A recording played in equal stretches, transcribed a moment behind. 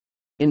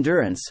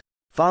Endurance.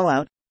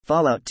 Fallout.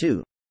 Fallout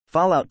 2.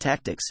 Fallout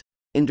Tactics.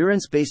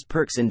 Endurance-based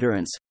perks.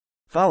 Endurance.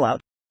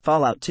 Fallout.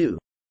 Fallout 2.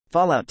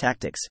 Fallout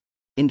Tactics.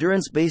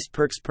 Endurance-based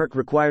perks. Perk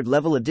required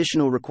level.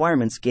 Additional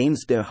requirements.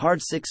 Games the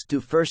hard 6 to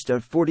first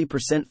of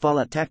 40%.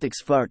 Fallout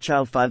Tactics. Far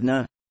Child 5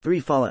 na 3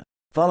 Fallout.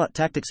 Fallout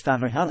Tactics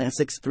 5 Fallout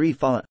 6 3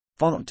 Fallout.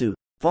 Fallout 2.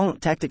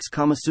 Fallout Tactics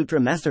Kama Sutra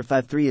Master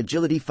 5 3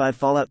 Agility 5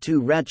 Fallout 2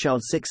 Rad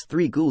Child 6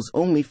 3 Ghouls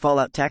Only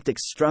Fallout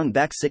Tactics Strong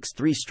Back 6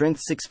 3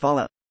 Strength 6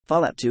 Fallout.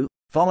 Fallout 2.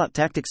 Fallout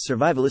Tactics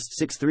Survivalist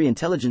 6 3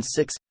 Intelligence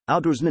 6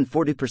 Outdoorsman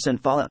 40%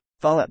 Fallout.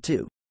 Fallout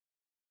 2.